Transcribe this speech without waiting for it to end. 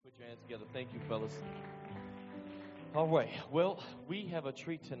together. Thank you, fellas. All right. Well, we have a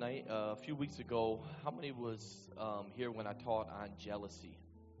treat tonight. A few weeks ago, how many was here when I taught on jealousy?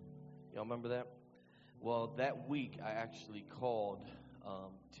 Y'all remember that? Well, that week I actually called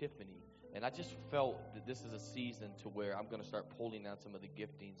Tiffanie, and I just felt that this is a season to where I'm going to start pulling out some of the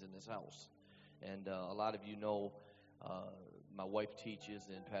giftings in this house. And a lot of you know my wife teaches,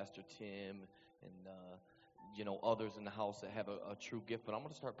 and Pastor Tim, and others in the house that have a true gift. But I'm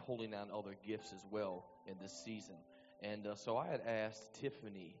going to start pulling out other gifts as well in this season. And so I had asked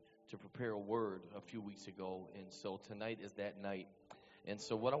Tiffanie to prepare a word a few weeks ago, and so tonight is that night. And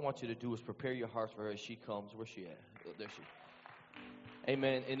so what I want you to do is prepare your hearts for her as she comes. Where's she at? Oh, there she.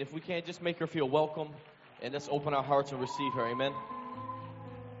 Amen. And if we can't, just make her feel welcome, and let's open our hearts and receive her. Amen.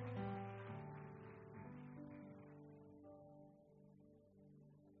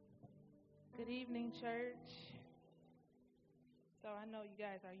 Good evening, church. So I know you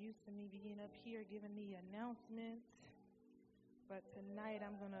guys are used to me being up here giving the announcements, but tonight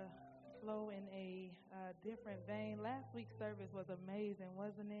I'm going to flow in a different vein. Last week's service was amazing,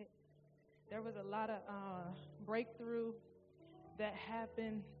 wasn't it? There was a lot of breakthrough that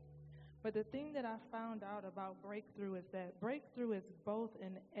happened, but the thing that I found out about breakthrough is that breakthrough is both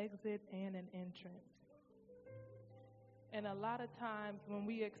an exit and an entrance. And a lot of times when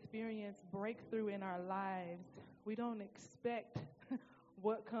we experience breakthrough in our lives, we don't expect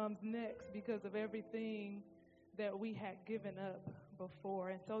what comes next because of everything that we had given up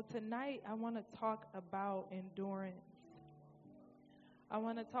before. And so tonight I want to talk about endurance. I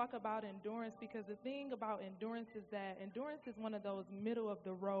want to talk about endurance because the thing about endurance is that endurance is one of those middle of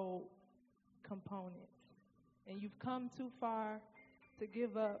the road components. And you've come too far to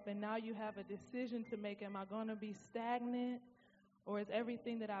give up, and now you have a decision to make. Am I going to be stagnant, or is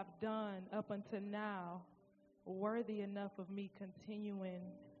everything that I've done up until now worthy enough of me continuing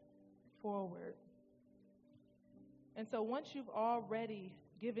forward? And so once you've already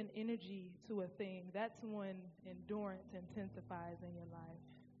given energy to a thing, that's when endurance intensifies in your life.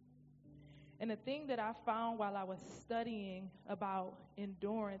 And the thing that I found while I was studying about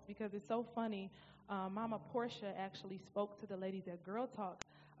endurance, because it's so funny, Mama Portia actually spoke to the ladies at Girl Talk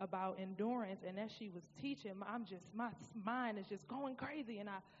about endurance, and as she was teaching, my mind is just going crazy, and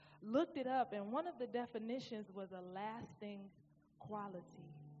I looked it up, and one of the definitions was a lasting quality.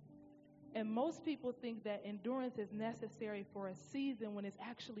 And most people think that endurance is necessary for a season when it's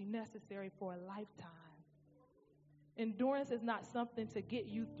actually necessary for a lifetime. Endurance is not something to get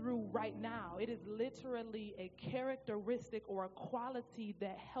you through right now. It is literally a characteristic or a quality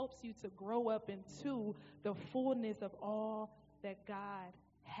that helps you to grow up into the fullness of all that God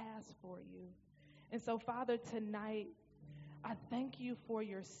has for you. And so, Father, tonight, I thank you for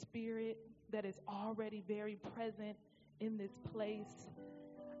your spirit that is already very present in this place.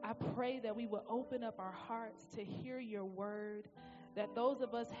 I pray that we will open up our hearts to hear your word, that those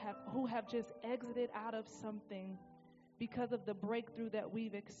of us who have just exited out of something because of the breakthrough that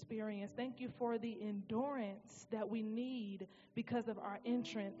we've experienced. Thank you for the endurance that we need because of our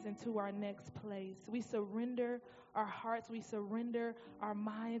entrance into our next place. We surrender our hearts, we surrender our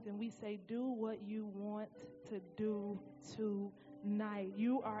minds, and we say, do what you want to do tonight.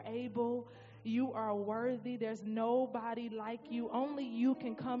 You are able, you are worthy. There's nobody like you. Only you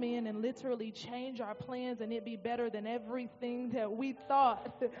can come in and literally change our plans, and it be better than everything that we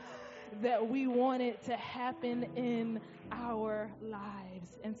thought that we wanted to happen in our lives.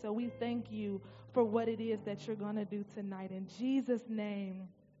 And so we thank you for what it is that you're going to do tonight. In Jesus' name,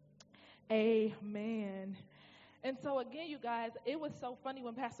 amen. And so again, you guys, it was so funny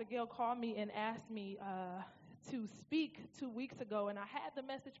when Pastor Gail called me and asked me to speak 2 weeks ago, and I had the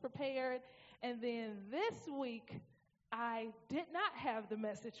message prepared. And then this week, I did not have the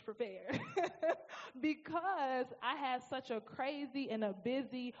message prepared because I had such a crazy and a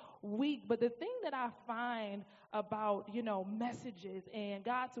busy week. But the thing that I find about, messages and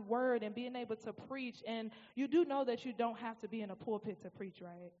God's word and being able to preach, and you do know that you don't have to be in a pulpit to preach,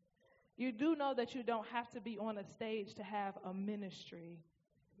 right? You do know that you don't have to be on a stage to have a ministry,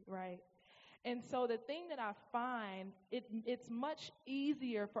 right? And so the thing that I find, it's much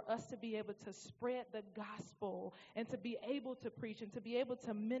easier for us to be able to spread the gospel and to be able to preach and to be able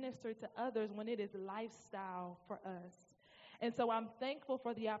to minister to others when it is lifestyle for us. And so I'm thankful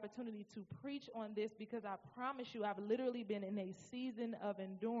for the opportunity to preach on this because I promise you I've literally been in a season of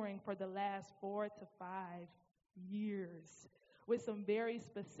enduring for the last 4 to 5 years with some very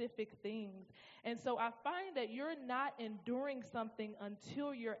specific things. And so I find that you're not enduring something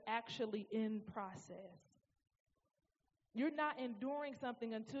until you're actually in process. You're not enduring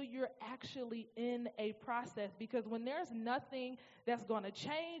something until you're actually in a process, because when there's nothing that's going to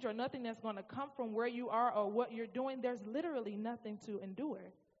change or nothing that's going to come from where you are or what you're doing, there's literally nothing to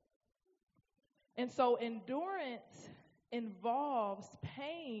endure. And so endurance involves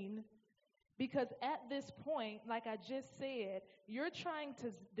pain, because at this point, like I just said, you're trying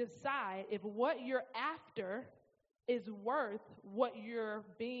to decide if what you're after is worth what you're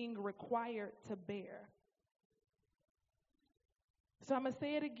being required to bear. So I'm going to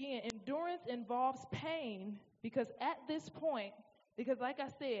say it again. Endurance involves pain, because at this point, because like I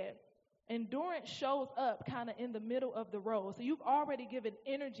said, endurance shows up kind of in the middle of the road. So you've already given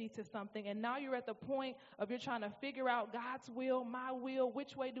energy to something, and now you're at the point of you're trying to figure out God's will, my will,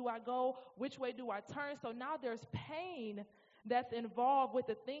 which way do I go, which way do I turn? So now there's pain that's involved with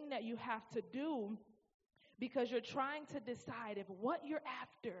the thing that you have to do, because you're trying to decide if what you're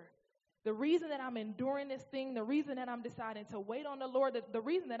after, the reason that I'm enduring this thing, the reason that I'm deciding to wait on the Lord, the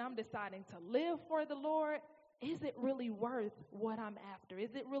reason that I'm deciding to live for the Lord, is it really worth what I'm after?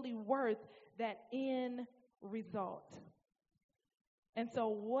 Is it really worth that end result? And so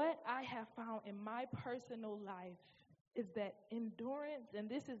what I have found in my personal life is that endurance, and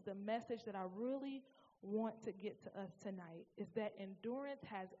this is the message that I really want to get to us tonight, is that endurance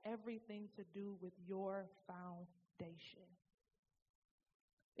has everything to do with your foundation.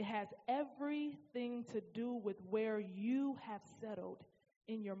 It has everything to do with where you have settled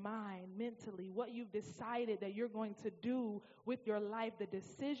in your mind, mentally, what you've decided that you're going to do with your life, the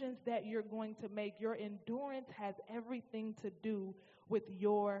decisions that you're going to make. Your endurance has everything to do with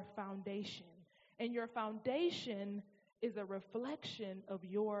your foundation. And your foundation is a reflection of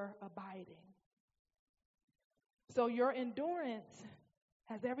your abiding. So your endurance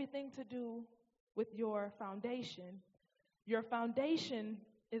has everything to do with your foundation. Your foundation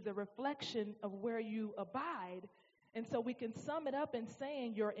is a reflection of where you abide. And so we can sum it up in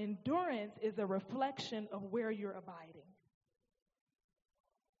saying your endurance is a reflection of where you're abiding.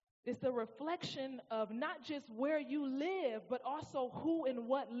 It's a reflection of not just where you live, but also who and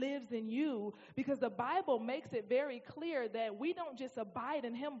what lives in you, because the Bible makes it very clear that we don't just abide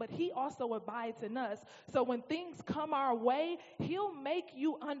in him, but he also abides in us. So when things come our way, he'll make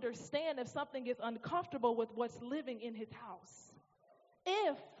you understand if something is uncomfortable with what's living in his house,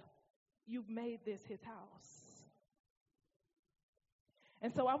 if you've made this his house.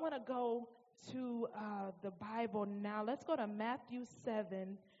 And so I want to go to the Bible now. Let's go to Matthew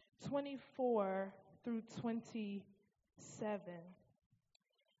 7:24 through 27.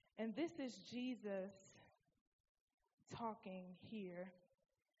 And this is Jesus talking here.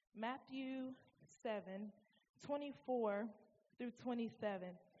 Matthew 7:24 through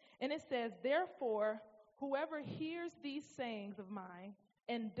 27. And it says, "Therefore, whoever hears these sayings of mine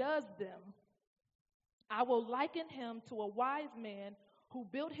and does them, I will liken him to a wise man who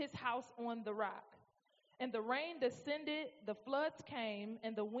built his house on the rock. And the rain descended, the floods came,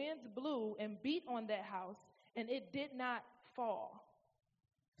 and the winds blew and beat on that house, and it did not fall."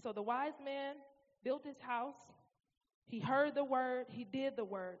 So the wise man built his house. He heard the word, he did the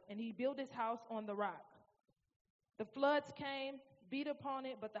word, and he built his house on the rock. The floods came, beat upon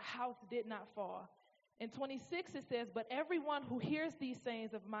it, but the house did not fall. In 26 it says, "But everyone who hears these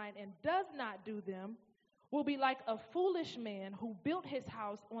sayings of mine and does not do them will be like a foolish man who built his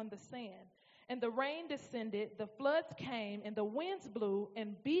house on the sand. And the rain descended, the floods came, and the winds blew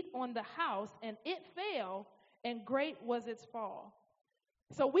and beat on the house, and it fell, and great was its fall."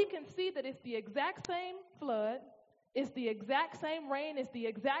 So we can see that it's the exact same flood, it's the exact same rain, it's the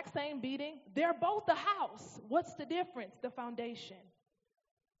exact same beating. They're both the house. What's the difference? The foundation.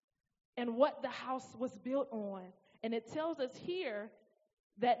 And what the house was built on. And it tells us here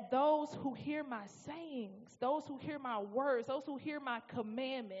that those who hear my sayings, those who hear my words, those who hear my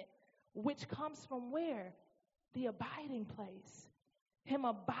commandment, which comes from where? The abiding place. Him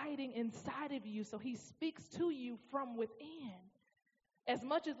abiding inside of you, so he speaks to you from within. As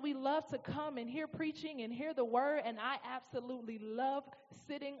much as we love to come and hear preaching and hear the word, and I absolutely love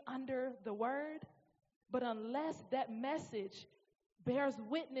sitting under the word, but unless that message bears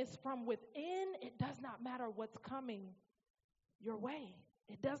witness from within, it does not matter what's coming your way.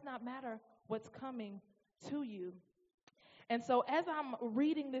 It does not matter what's coming to you. And so as I'm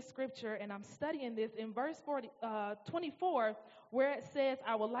reading this scripture and I'm studying this, in verse 24, where it says,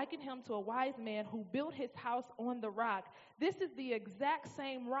 "I will liken him to a wise man who built his house on the rock," this is the exact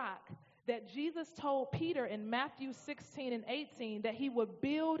same rock that Jesus told Peter in Matthew 16 and 18 that he would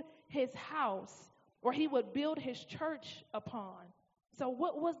build his house, or he would build his church upon. So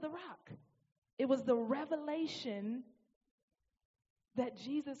what was the rock? It was the revelation that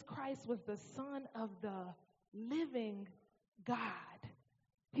Jesus Christ was the Son of the living God.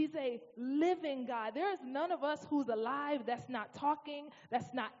 He's a living God. There is none of us who's alive that's not talking,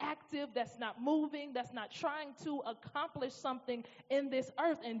 that's not active, that's not moving, that's not trying to accomplish something in this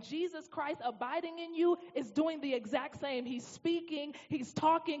earth. And Jesus Christ abiding in you is doing the exact same. He's speaking, he's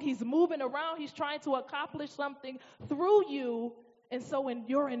talking, he's moving around, he's trying to accomplish something through you. And so in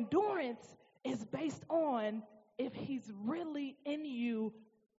your endurance is based on if he's really in you,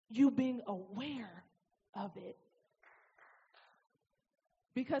 you being aware of it.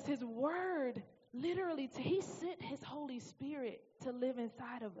 Because his word, literally, he sent his Holy Spirit to live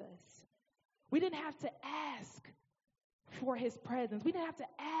inside of us. We didn't have to ask for his presence. We didn't have to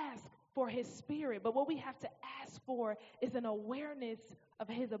ask for his spirit. But what we have to ask for is an awareness of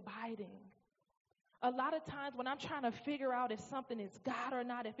his abiding. A lot of times when I'm trying to figure out if something is God or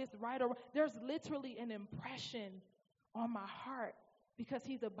not, if it's right or wrong, there's literally an impression on my heart because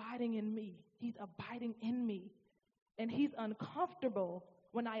he's abiding in me. He's abiding in me. And he's uncomfortable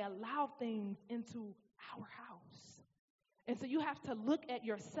when I allow things into our house. And so you have to look at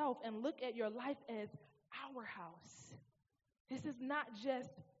yourself and look at your life as our house. This is not just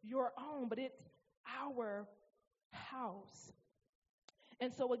your own, but it's our house.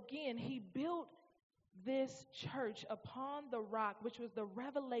 And so again, he built this church upon the rock, which was the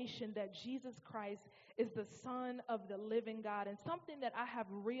revelation that Jesus Christ is the Son of the living God. And something that I have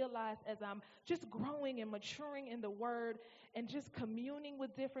realized as I'm just growing and maturing in the Word and just communing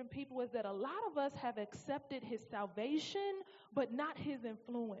with different people is that a lot of us have accepted his salvation, but not his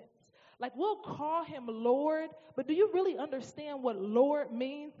influence. Like, we'll call him Lord, but do you really understand what Lord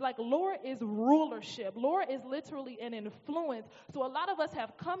means? Like, Lord is rulership. Lord is literally an influence. So a lot of us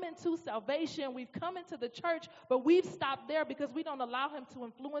have come into salvation. We've come into the church, but we've stopped there because we don't allow him to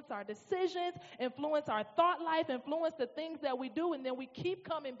influence our decisions, influence our thought life, influence the things that we do, and then we keep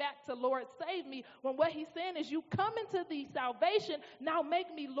coming back to Lord, save me, when what he's saying is you come into the salvation, now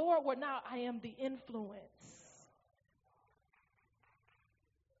make me Lord, where now I am the influence.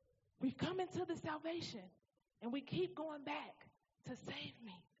 We've come into the salvation, and we keep going back to save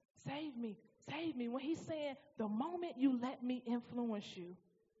me, save me, save me. When he's saying, the moment you let me influence you,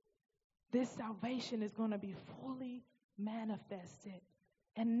 this salvation is going to be fully manifested.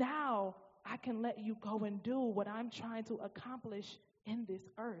 And now I can let you go and do what I'm trying to accomplish in this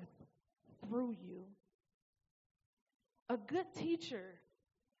earth through you. A good teacher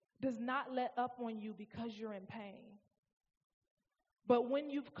does not let up on you because you're in pain. But when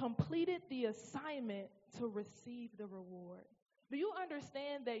you've completed the assignment to receive the reward. Do you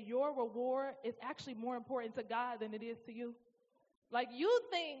understand that your reward is actually more important to God than it is to you? Like, you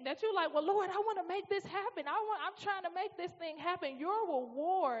think that you're like, well, Lord, I want to make this happen. I'm trying to make this thing happen. Your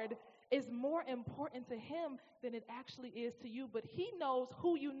reward is more important to him than it actually is to you. But he knows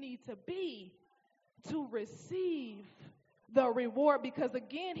who you need to be to receive the reward, because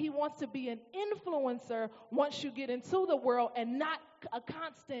again, he wants to be an influencer once you get into the world and not a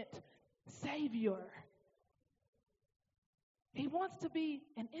constant savior. He wants to be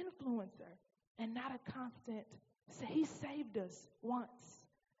an influencer and not a constant. He saved us once.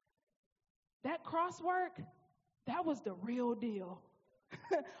 That cross work, that was the real deal.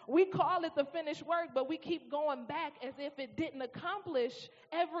 We call it the finished work, but we keep going back as if it didn't accomplish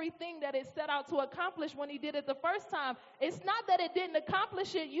everything that it set out to accomplish when he did it the first time. It's not that it didn't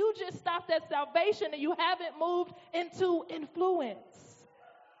accomplish it. You just stopped at salvation and you haven't moved into influence.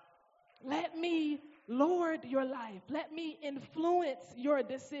 Let me Lord your life. Let me influence your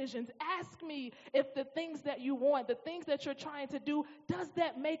decisions. Ask me if the things that you want, the things that you're trying to do, does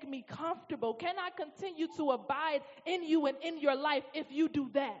that make me comfortable? Can I continue to abide in you and in your life if you do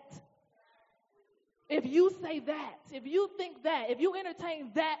that? If you say that, if you think that, if you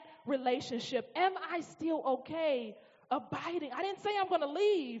entertain that relationship, am I still okay abiding? I didn't say I'm going to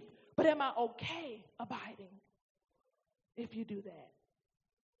leave, but am I okay abiding if you do that?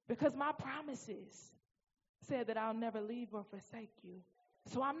 Because my promises said that I'll never leave or forsake you.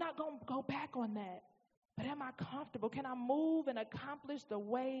 So I'm not going to go back on that. But am I comfortable? Can I move and accomplish the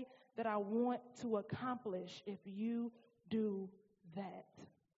way that I want to accomplish if you do that?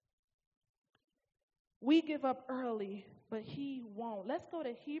 We give up early, but he won't. Let's go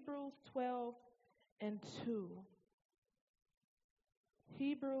to Hebrews 12 and 2.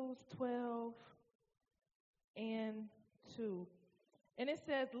 Hebrews 12 and 2. And it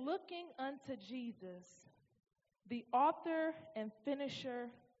says, looking unto Jesus, the author and finisher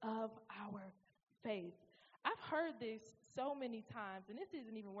of our faith. I've heard this so many times, and this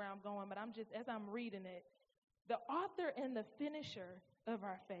isn't even where I'm going, but as I'm reading it, the author and the finisher of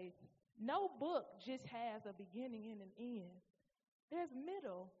our faith. No book just has a beginning and an end. There's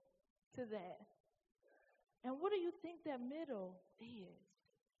middle to that. And what do you think that middle is?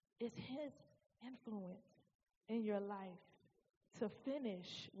 It's his influence in your life to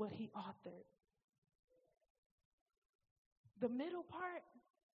finish what he authored. The middle part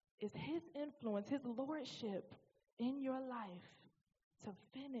is his influence, his lordship in your life to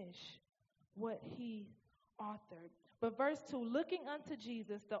finish what he authored. But verse 2, looking unto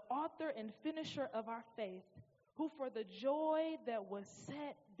Jesus, the author and finisher of our faith, who for the joy that was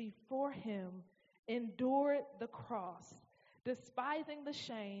set before him endured the cross, despising the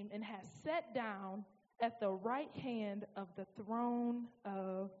shame, and has sat down at the right hand of the throne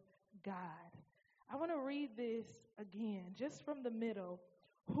of God. I want to read this again, just from the middle.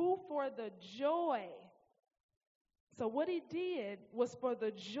 Who for the joy, so what he did was for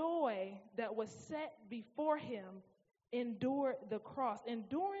the joy that was set before him, endured the cross.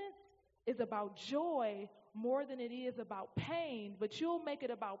 Endurance is about joy more than it is about pain, but you'll make it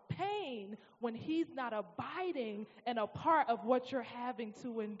about pain when he's not abiding and a part of what you're having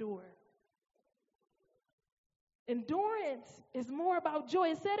to endure. Endurance is more about joy.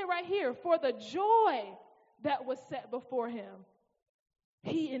 It said it right here. For the joy that was set before him,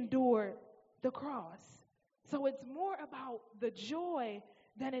 he endured the cross. So it's more about the joy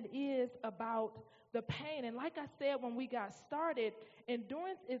than it is about the pain. And like I said when we got started,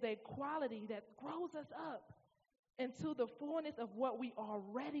 endurance is a quality that grows us up into the fullness of what we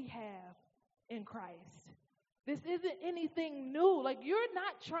already have in Christ. This isn't anything new. Like, you're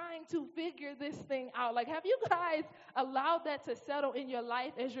not trying to figure this thing out. Like, have you guys allowed that to settle in your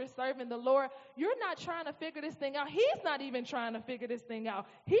life as you're serving the Lord? You're not trying to figure this thing out. He's not even trying to figure this thing out.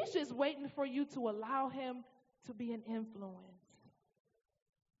 He's just waiting for you to allow him to be an influence.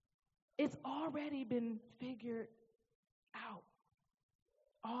 It's already been figured out.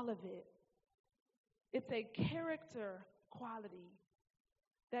 All of it. It's a character quality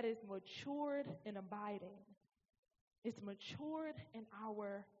that is matured and abiding. It's matured in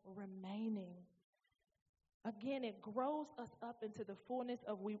our remaining. Again, it grows us up into the fullness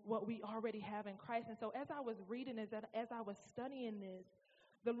of what we already have in Christ. And so as I was reading this, as I was studying this,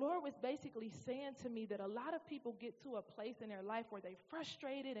 the Lord was basically saying to me that a lot of people get to a place in their life where they're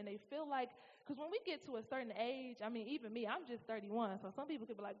frustrated and they feel like, because when we get to a certain age, I mean, even me, I'm just 31, so some people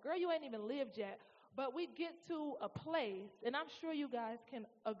could be like, girl, you ain't even lived yet. But we get to a place, and I'm sure you guys can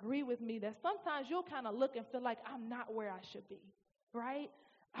agree with me, that sometimes you'll kind of look and feel like I'm not where I should be, right?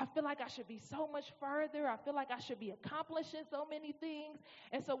 I feel like I should be so much further. I feel like I should be accomplishing so many things.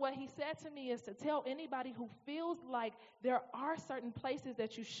 And so what he said to me is to tell anybody who feels like there are certain places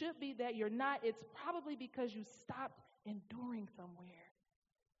that you should be that you're not, it's probably because you stopped enduring somewhere.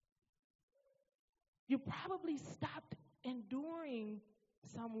 You probably stopped enduring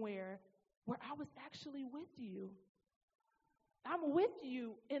somewhere where I was actually with you. I'm with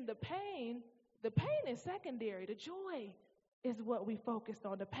you in the pain. The pain is secondary. The joy is what we focused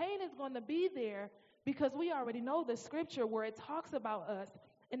on. The pain is going to be there because we already know the scripture where it talks about us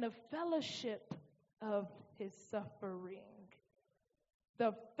in the fellowship of his suffering.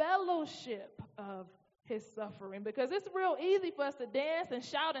 The fellowship of his suffering. Because it's real easy for us to dance and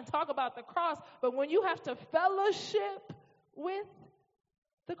shout and talk about the cross, but when you have to fellowship with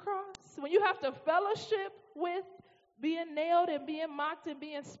the cross, when you have to fellowship with being nailed and being mocked and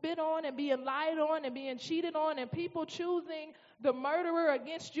being spit on and being lied on and being cheated on and people choosing the murderer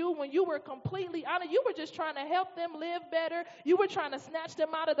against you when you were completely honest, you were just trying to help them live better. You were trying to snatch them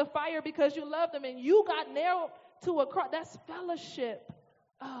out of the fire because you loved them and you got nailed to a cross. That's fellowship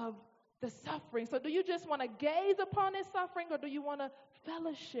of the suffering. So do you just want to gaze upon his suffering or do you want to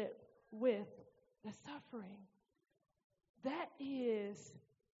fellowship with the suffering? That is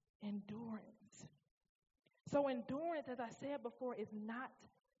endurance. So endurance, as I said before, is not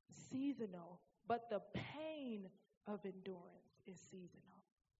seasonal, but the pain of endurance is seasonal.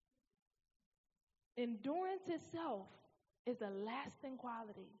 Endurance itself is a lasting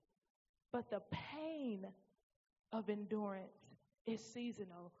quality, but the pain of endurance is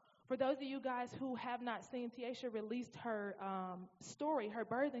seasonal. For those of you guys who have not seen, Tiesha released her story, her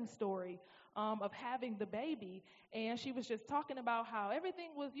birthing story of having the baby, and she was just talking about how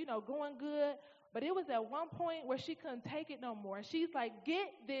everything was, going good. But it was at one point where she couldn't take it no more. And she's like, get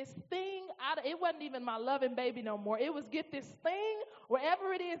this thing out of, it wasn't even my loving baby no more. It was get this thing,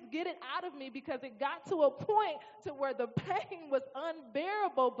 wherever it is, get it out of me, because it got to a point to where the pain was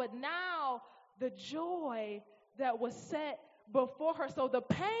unbearable. But now the joy that was set before her. So the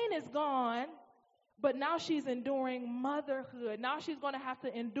pain is gone, but now she's enduring motherhood. Now she's going to have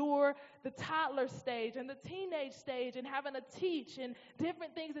to endure the toddler stage and the teenage stage and having to teach and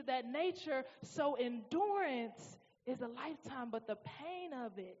different things of that nature. So endurance is a lifetime, but the pain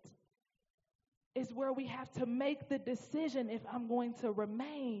of it is where we have to make the decision if I'm going to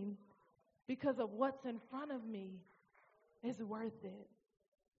remain because of what's in front of me is worth it.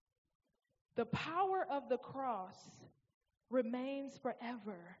 The power of the cross remains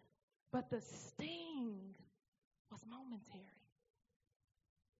forever, but the sting was momentary.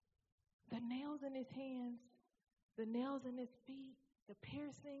 The nails in his hands, the nails in his feet, the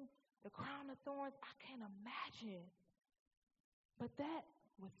piercing, the crown of thorns, I can't imagine. But that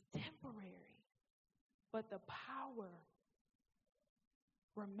was temporary. But the power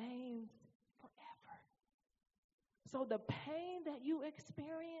remains forever. So the pain that you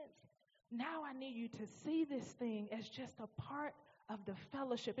experience, now I need you to see this thing as just a part of the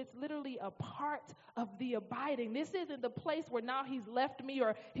fellowship. It's literally a part of the abiding. This isn't the place where now he's left me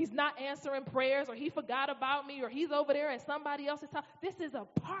or he's not answering prayers or he forgot about me or he's over there at somebody else's house. This is a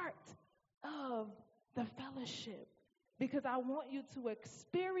part of the fellowship because I want you to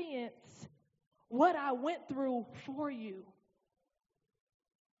experience what I went through for you.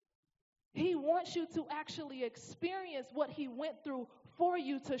 He wants you to actually experience what he went through for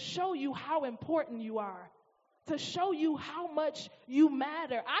you to show you how important you are, to show you how much you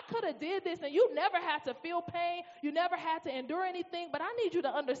matter. I could have did this and you never had to feel pain. You never had to endure anything, but I need you to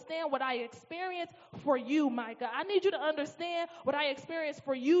understand what I experienced for you, Micah. I need you to understand what I experienced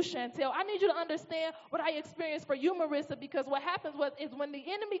for you, Chantel. I need you to understand what I experienced for you, Marissa, because what happens is when the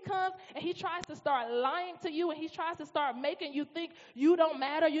enemy comes and he tries to start lying to you and he tries to start making you think you don't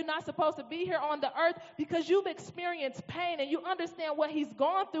matter, you're not supposed to be here on the earth because you've experienced pain and you understand what he's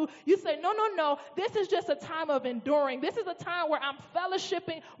gone through, you say, no, this is just a time of enduring. This is a time where I'm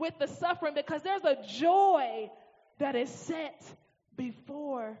fellowshipping with the suffering because there's a joy that is set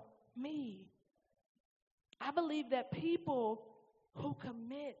before me. I believe that people who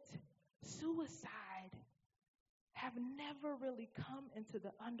commit suicide have never really come into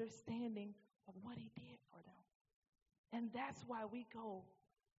the understanding of what he did for them. And that's why we go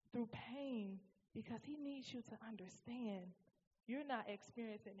through pain, because he needs you to understand you're not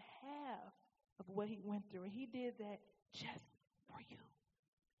experiencing half of what he went through. And he did that just for you.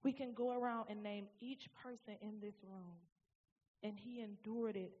 We can go around and name each person in this room, and he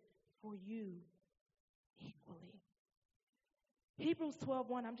endured it for you equally. Hebrews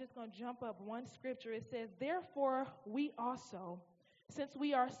 12:1, I'm just going to jump up one scripture. It says, therefore we also, since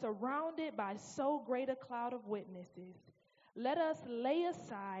we are surrounded by so great a cloud of witnesses, let us lay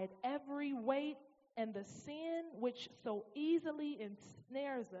aside every weight and the sin which so easily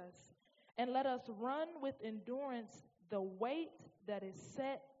ensnares us, and let us run with endurance the weight that is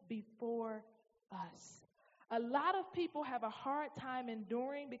set before us. A lot of people have a hard time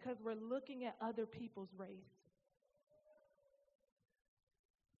enduring because we're looking at other people's race.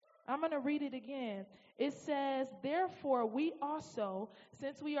 I'm going to read it again. It says, therefore we also,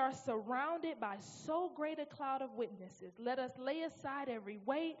 since we are surrounded by so great a cloud of witnesses, let us lay aside every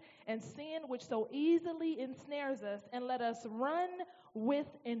weight and sin which so easily ensnares us, and let us run with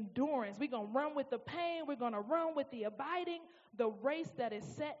endurance. We're going to run with the pain. We're going to run with the abiding, the race that is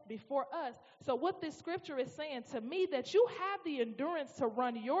set before us. So what this scripture is saying to me, that you have the endurance to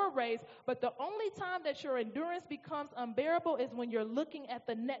run your race, but the only time that your endurance becomes unbearable is when you're looking at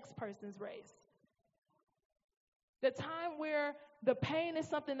the next person's race. The time where the pain is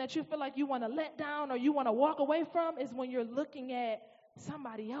something that you feel like you want to let down or you want to walk away from is when you're looking at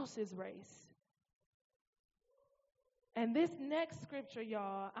somebody else's race. And this next scripture,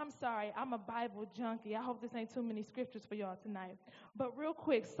 y'all, I'm sorry, I'm a Bible junkie. I hope this ain't too many scriptures for y'all tonight. But real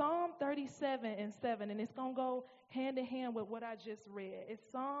quick, Psalm 37:7, and it's going to go hand in hand with what I just read. It's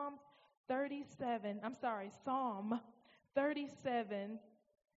Psalm 37,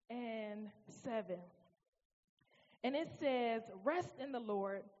 and 7. And it says, rest in the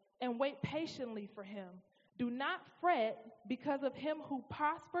Lord and wait patiently for him. Do not fret because of him who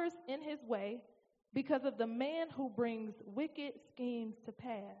prospers in his way, because of the man who brings wicked schemes to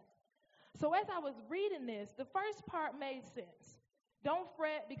pass. So as I was reading this, the first part made sense. Don't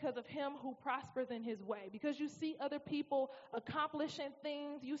fret because of him who prospers in his way. Because you see other people accomplishing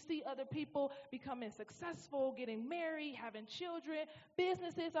things. You see other people becoming successful, getting married, having children.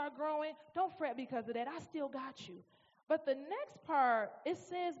 Businesses are growing. Don't fret because of that. I still got you. But the next part, it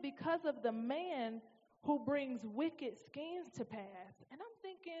says because of the man who brings wicked schemes to pass. And I'm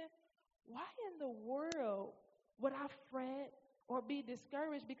thinking, why in the world would I fret or be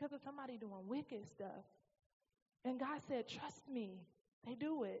discouraged because of somebody doing wicked stuff? And God said, trust me, they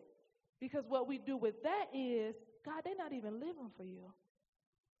do it. Because what we do with that is, God, they're not even living for you.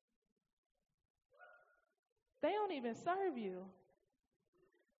 They don't even serve you.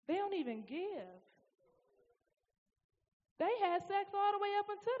 They don't even give. They had sex all the way up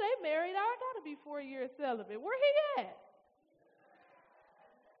until they married. I got to be 4 years celibate. Where he at?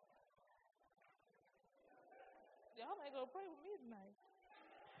 Y'all might go pray with me tonight.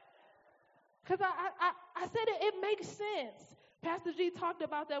 Because I said it makes sense. Pastor G talked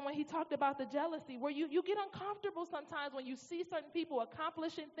about that when he talked about the jealousy, where you get uncomfortable sometimes when you see certain people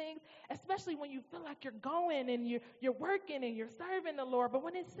accomplishing things, especially when you feel like you're going and you're working and you're serving the Lord. But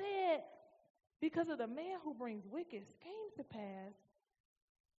when it said, because of the man who brings wicked schemes to pass,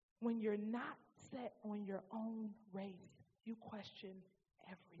 when you're not set on your own race, you question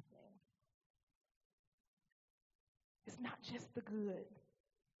everything. It's not just the good,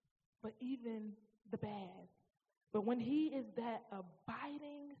 but even the bad. But when he is that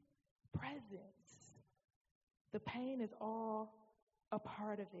abiding presence, the pain is all a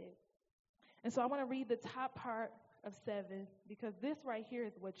part of it. And so I want to read the top part of 7, because this right here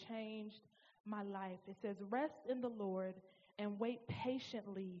is what changed my life. It says, rest in the Lord and wait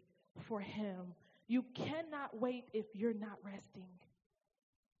patiently for him. You cannot wait if you're not resting.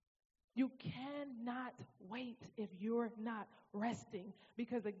 You cannot wait if you're not resting,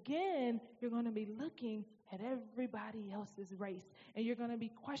 because again, you're going to be looking at everybody else's race, and you're going to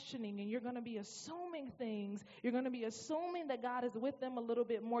be questioning, and you're going to be assuming things. You're going to be assuming that God is with them a little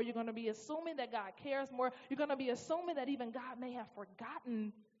bit more. You're going to be assuming that God cares more. You're going to be assuming that even God may have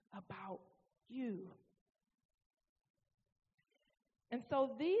forgotten about you. And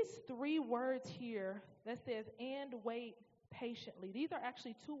so these 3 words here that says, and wait patiently, these are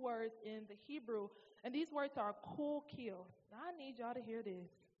actually 2 words in the Hebrew, and these words are kul kil. Now I need y'all to hear this.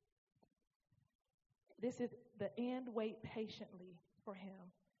 This is the and wait patiently for him.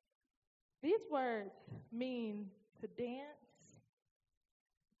 These words mean to dance,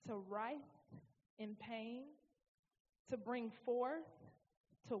 to writhe in pain, to bring forth,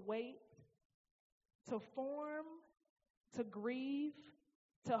 to wait, to form, to grieve,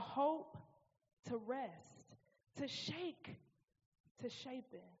 to hope, to rest, to shake, to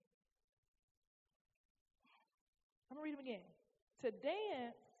shapen. I'm going to read them again. To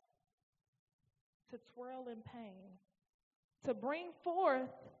dance, to twirl in pain, to bring forth,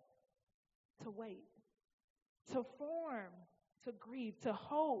 to wait, to form, to grieve, to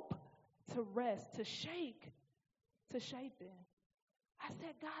hope, to rest, to shake, to shapen. I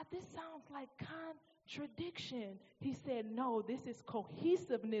said, God, this sounds like contradiction. He said, no, this is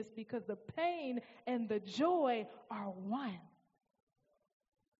cohesiveness, because the pain and the joy are one.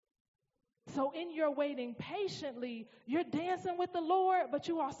 So in your waiting patiently, you're dancing with the Lord, but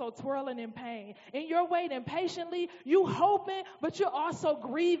you also twirling in pain. In your waiting patiently, you hoping, but you're also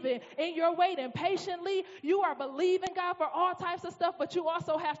grieving. In your waiting patiently, you are believing God for all types of stuff, but you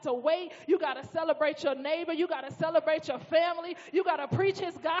also have to wait. You got to celebrate your neighbor. You got to celebrate your family. You got to preach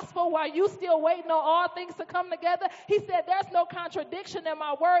his gospel while you still waiting on all things to come together. He said there's no contradiction in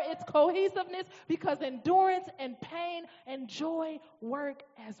my word. It's cohesiveness, because endurance and pain and joy work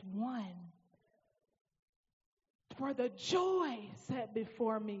as one. For the joy set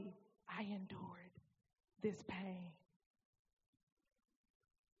before me, I endured this pain.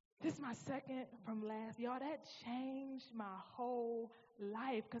 This is my second from last. Y'all, that changed my whole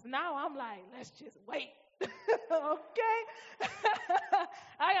life, because now I'm like, let's just wait. Okay?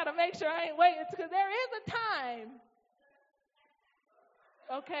 I got to make sure I ain't waiting, because there is a time.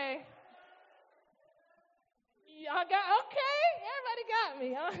 Okay? Y'all got, okay? Everybody got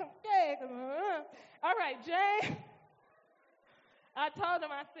me. Okay. All right, Jay. I told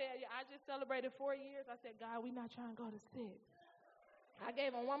him, I said, I just celebrated 4 years. I said, God, we're not trying to go to 6. I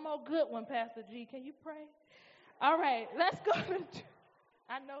gave him one more good one, Pastor G. Can you pray? All right, let's go to,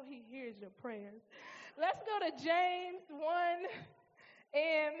 I know he hears your prayers. Let's go to James 1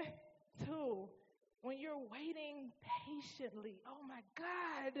 and 2. When you're waiting patiently, oh my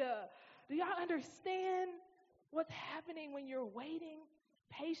God, do y'all understand what's happening when you're waiting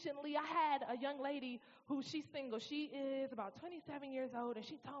patiently? I had a young lady who, she's single. She is about 27 years old, and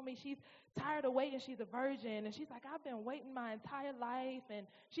she told me she's tired of waiting. She's a virgin, and she's like, I've been waiting my entire life, and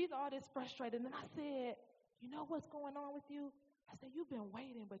she's all this frustrated. And I said, you know what's going on with you? I said, you've been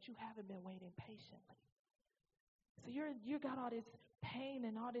waiting, but you haven't been waiting patiently. So you got all this pain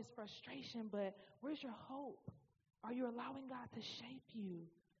and all this frustration, but where's your hope? Are you allowing God to shape you?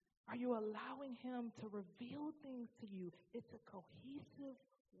 Are you allowing him to reveal things to you? It's a cohesive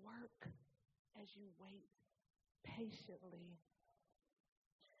work as you wait patiently.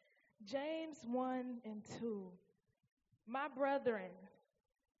 James 1 and 2. My brethren,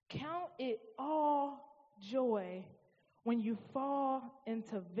 count it all joy when you fall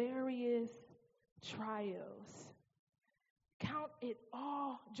into various trials. Count it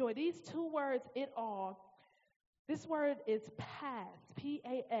all joy. These 2 words, it all, This word is past,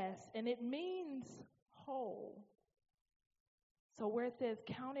 P-A-S, and it means whole. So where it says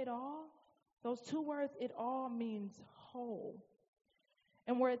count it all, those two words, it all means whole.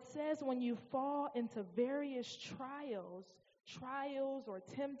 And where it says when you fall into various trials or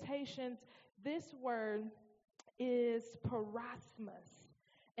temptations, this word is parasmus.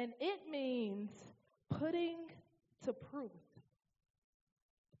 And it means putting to proof.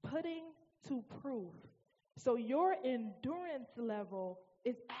 Putting to proof. So your endurance level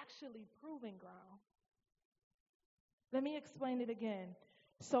is actually proving ground. Let me explain it again.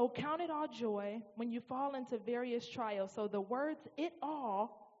 So count it all joy when you fall into various trials. So the words it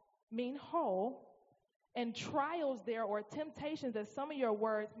all mean whole, and trials there or temptations, as some of your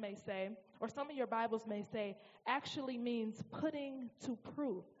words may say, or some of your Bibles may say, actually means putting to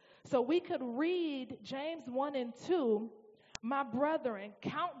proof. So we could read James 1 and 2, my brethren,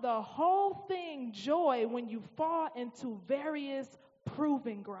 count the whole thing joy when you fall into various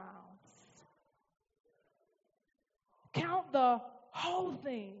proving grounds. Count the whole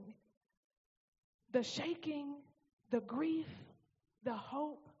thing. The shaking, the grief, the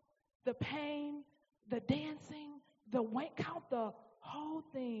hope, the pain, the dancing, the wait. Count the whole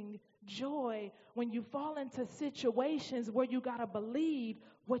thing joy when you fall into situations where you got to believe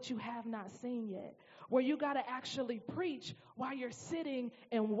what you have not seen yet, where you got to actually preach while you're sitting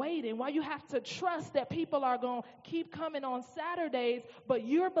and waiting, while you have to trust that people are going to keep coming on Saturdays, but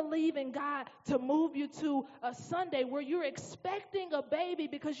you're believing God to move you to a Sunday where you're expecting a baby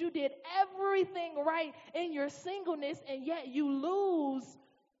because you did everything right in your singleness, and yet you lose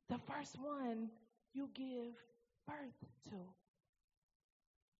the first one you give birth to.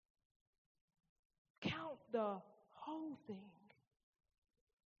 Count the whole thing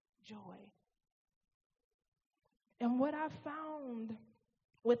joy. And what I found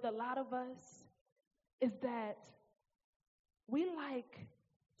with a lot of us is that we like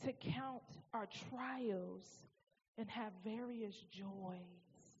to count our trials and have various joys,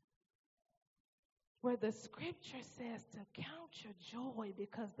 where the scripture says to count your joy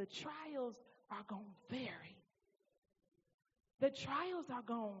because the trials are going to vary. The trials are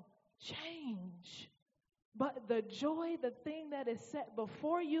going to change. But the joy, the thing that is set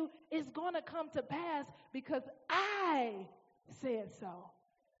before you, is going to come to pass because I said so.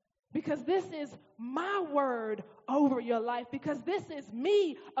 Because this is my word over your life. Because this is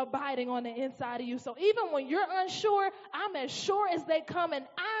me abiding on the inside of you. So even when you're unsure, I'm as sure as they come, and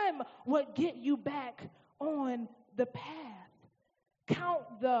I'm what get you back on the path.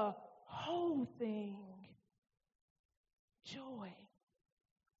 Count the whole thing joy.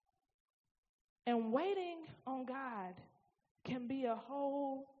 And waiting on God can be a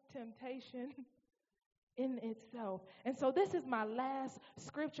whole temptation in itself. And so this is my last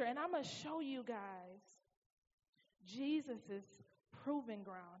scripture, and I'm going to show you guys Jesus' proving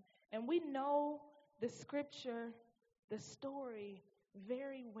ground. And we know the scripture, the story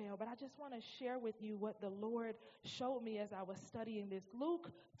very well, but I just want to share with you what the Lord showed me as I was studying this.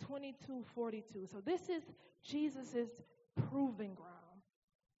 Luke 22:42. So this is Jesus' proving ground.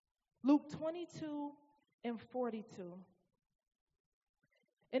 Luke 22:42.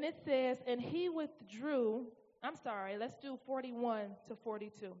 And it says, and he withdrew, let's do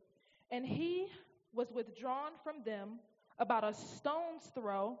 41-42. And he was withdrawn from them about a stone's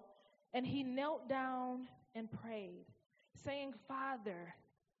throw, and he knelt down and prayed, saying, Father,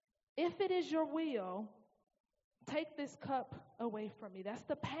 if it is your will, take this cup away from me. That's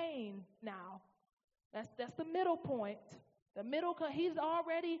the pain now. That's the middle point. He's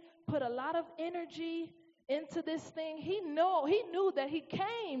already put a lot of energy into this thing. He knew that he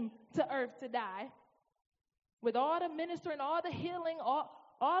came to earth to die. With all the ministering, all the healing, all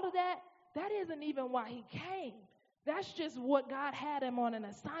of that, that isn't even why he came. That's just what God had him on an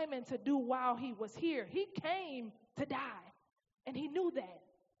assignment to do while he was here. He came to die, and he knew that.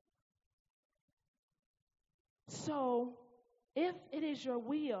 So, if it is your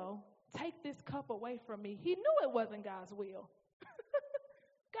will, take this cup away from me. He knew it wasn't God's will.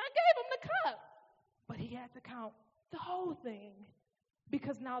 God gave him the cup. But he had to count the whole thing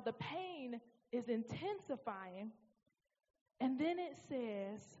because now the pain is intensifying. And then it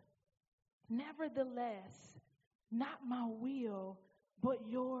says, nevertheless, not my will, but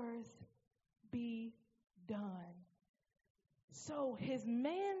yours be done. So his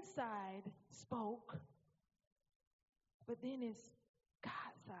man side spoke, but then his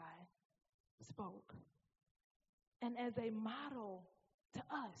God side spoke. And as a model to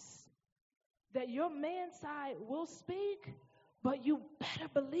us, that your man side will speak, but you better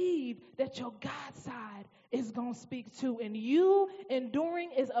believe that your God side is going to speak too. And you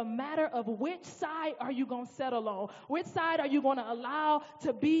enduring is a matter of which side are you going to settle on? Which side are you going to allow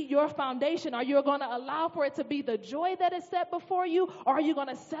to be your foundation? Are you going to allow for it to be the joy that is set before you? Or are you going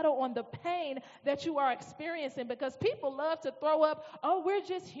to settle on the pain that you are experiencing? Because people love to throw up, oh, we're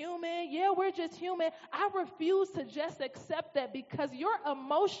just human. Yeah, we're just human. I refuse to just accept that, because your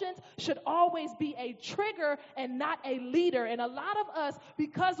emotions should always be a trigger and not a leader. And a lot of us,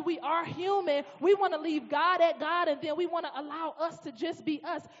 because we are human, we want to leave God at God, and then we want to allow us to just be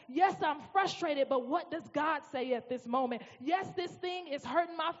us. Yes, I'm frustrated, but what does God say at this moment? Yes, this thing is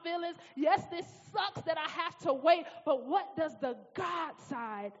hurting my feelings. Yes, this sucks that I have to wait, but what does the God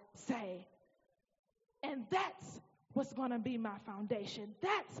side say? And that's what's going to be my foundation.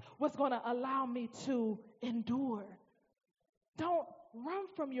 That's what's going to allow me to endure. Don't run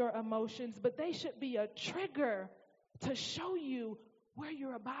from your emotions, but they should be a trigger to show you where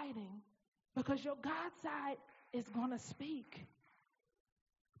you're abiding. Because your God side is going to speak.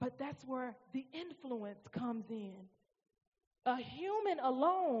 But that's where the influence comes in. A human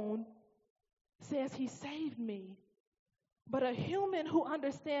alone says he saved me. But a human who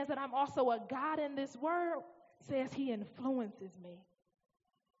understands that I'm also a God in this world says he influences me.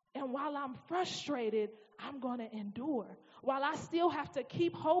 And while I'm frustrated, I'm going to endure. While I still have to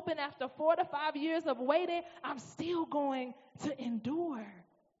keep hoping after 4 to 5 years of waiting, I'm still going to endure.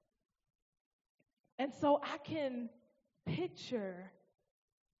 And so I can picture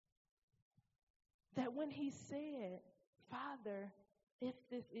that when he said, Father, if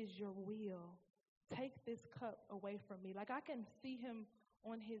this is your will, take this cup away from me. Like, I can see him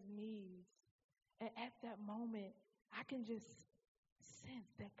on his knees. And at that moment, I can just sense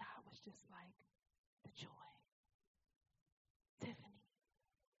that God was just like, the joy. Tiffany,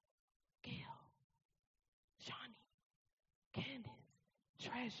 Gail, Shawnee, Candace,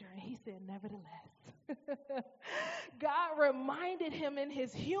 treasure. And he said, nevertheless. God reminded him in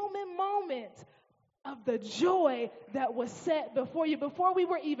his human moment of the joy that was set before you. Before we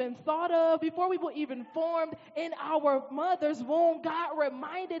were even thought of, before we were even formed in our mother's womb, God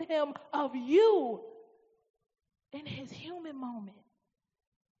reminded him of you in his human moment.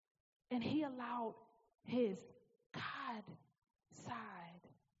 And he allowed his God side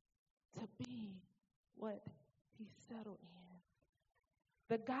to be what he settled in.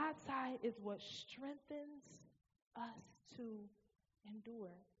 The God side is what strengthens us to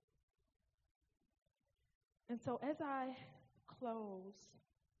endure. And so as I close,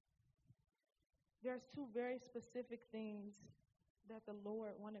 there's 2 very specific things that the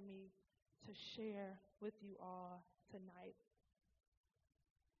Lord wanted me to share with you all tonight.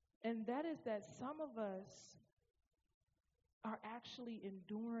 And that is that some of us are actually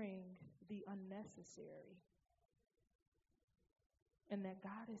enduring the unnecessary. And that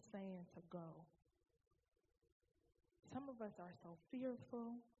God is saying to go. Some of us are so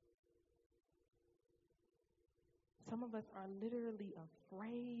fearful. Some of us are literally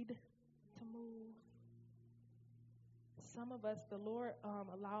afraid to move. Some of us, the Lord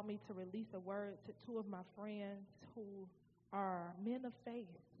allowed me to release a word to 2 of my friends who are men of faith,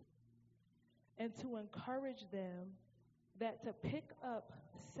 and to encourage them that to pick up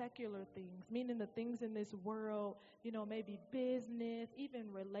secular things, meaning the things in this world, maybe business,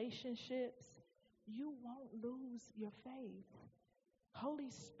 even relationships, you won't lose your faith. Holy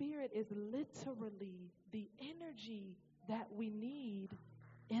Spirit is literally the energy that we need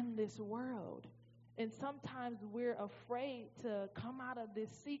in this world. And sometimes we're afraid to come out of this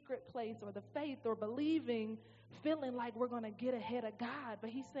secret place or the faith or believing, feeling like we're going to get ahead of God. But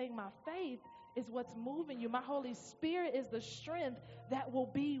he's saying my faith is what's moving you. My Holy Spirit is the strength that will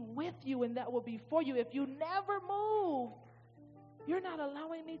be with you and that will be for you. If you never move, you're not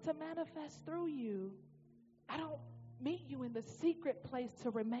allowing me to manifest through you. I don't meet you in the secret place to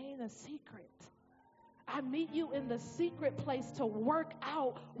remain a secret. I meet you in the secret place to work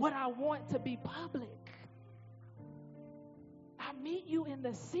out what I want to be public. I meet you in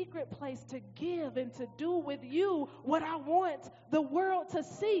the secret place to give and to do with you what I want the world to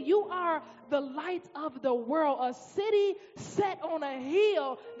see. You are the light of the world, a city set on a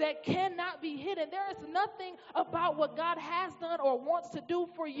hill that cannot be hidden. There is nothing about what God has done or wants to do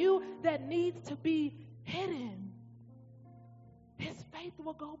for you that needs to be hidden. His faith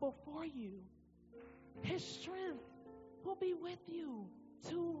will go before you. His strength will be with you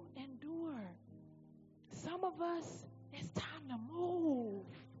to endure. Some of us, it's time to move.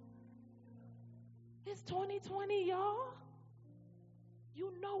 It's 2020, y'all.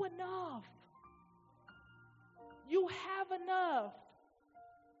 You know enough. You have enough.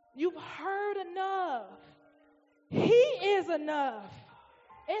 You've heard enough. He is enough.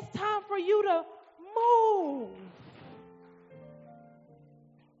 It's time for you to move.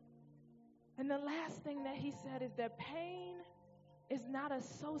 And the last thing that he said is that pain is not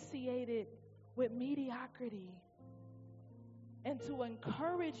associated with mediocrity. And to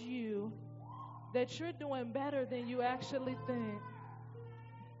encourage you that you're doing better than you actually think.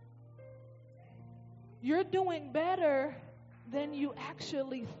 You're doing better than you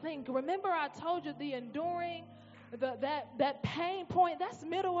actually think. Remember, I told you the enduring, that pain point, that's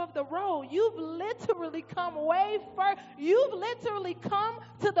middle of the road. You've literally come way far. You've literally come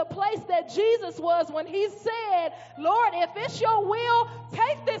to the place that Jesus was when he said, Lord, if it's your will,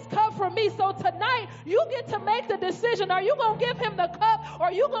 take this cup from me. So tonight, you get to make the decision. Are you going to give him the cup, or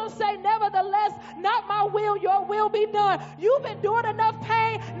are you going to say, nevertheless, not my will, your will be done? You've endured enough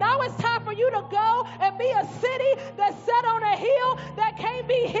pain. Now it's time for you to go and be a city that's set on a hill that can't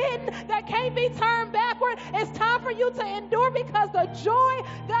be hidden, that can't be turned backward. It's time for you to endure, because the joy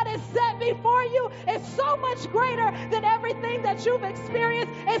that is set before you is so much greater than everything that you've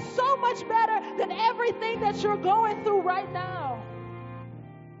experienced. It's so much better than everything that you're going through right now.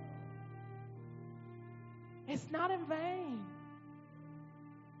 It's not in vain.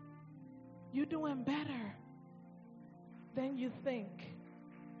 You're doing better than you think.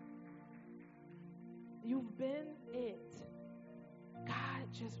 You've been it. God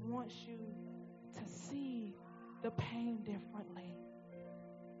just wants you to see the pain differently.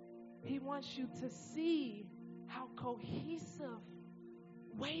 He wants you to see how cohesive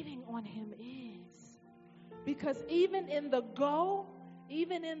waiting on him is. Because even in the go,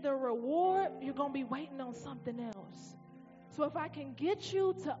 even in the reward, you're going to be waiting on something else. So if I can get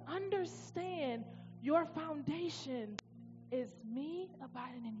you to understand your foundation is me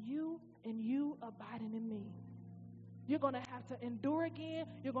abiding in you and you abiding in me. You're going to have to endure again.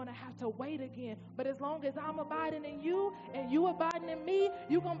 You're going to have to wait again. But as long as I'm abiding in you and you abiding in me,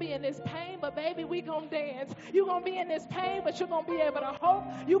 you're going to be in this pain, but baby, we going to dance. You're going to be in this pain, but you're going to be able to hope.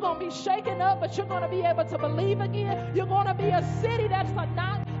 You're going to be shaken up, but you're going to be able to believe again. You're going to be a city that's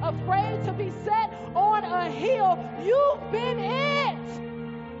not afraid to be set on a hill. You've been it.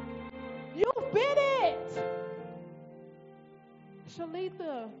 You've been it.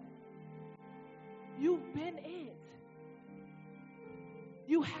 Shalitha, you've been it.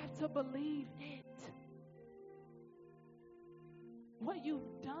 You have to believe it. What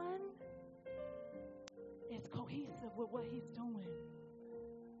you've done is cohesive with what he's doing.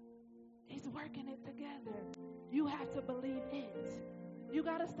 He's working it together. You have to believe it. You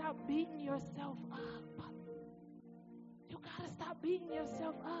got to stop beating yourself up. You got to stop beating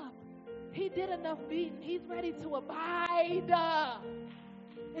yourself up. He did enough beating. He's ready to abide.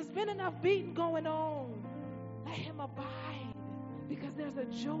 There's been enough beating going on. Let him abide. Because there's a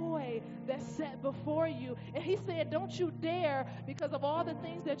joy that's set before you. And he said, don't you dare, because of all the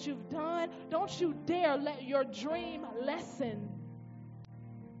things that you've done, don't you dare let your dream lessen.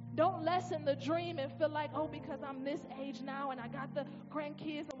 Don't lessen the dream and feel like, oh, because I'm this age now and I got the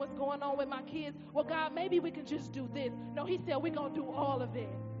grandkids and what's going on with my kids. Well, God, maybe we can just do this. No, he said, we're going to do all of it.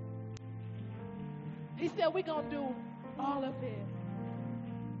 He said, we're going to do all of it.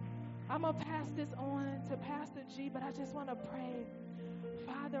 I'm going to pass this on to Pastor G, but I just want to pray.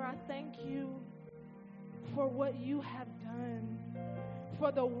 Father, I thank you for what you have done,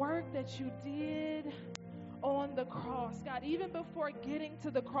 for the work that you did on the cross. God, even before getting to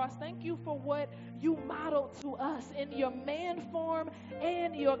the cross, thank you for what you modeled to us in your man form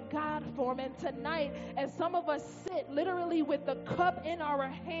and your God form. And tonight, as some of us sit literally with the cup in our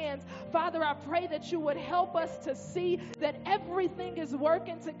hands, Father, I pray that you would help us to see that everything is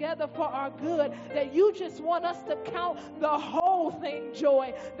working together for our good, that you just want us to count the whole thing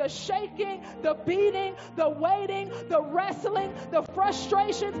joy, the shaking, the beating, the waiting, the wrestling, the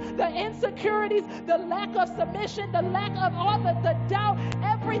frustrations, the insecurities, the lack of submission, the lack of all the doubt,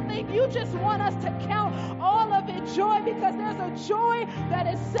 everything. You just want us to count all of it joy, because there's a joy that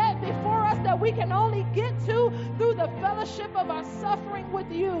is set before us that we can only get to through the fellowship of our suffering with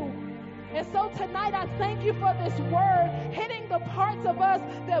you. And so tonight I thank you for this word hitting the parts of us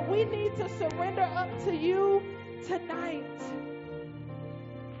that we need to surrender up to you tonight.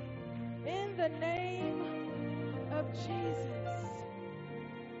 In the name of Jesus.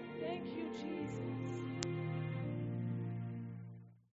 Thank you, Jesus.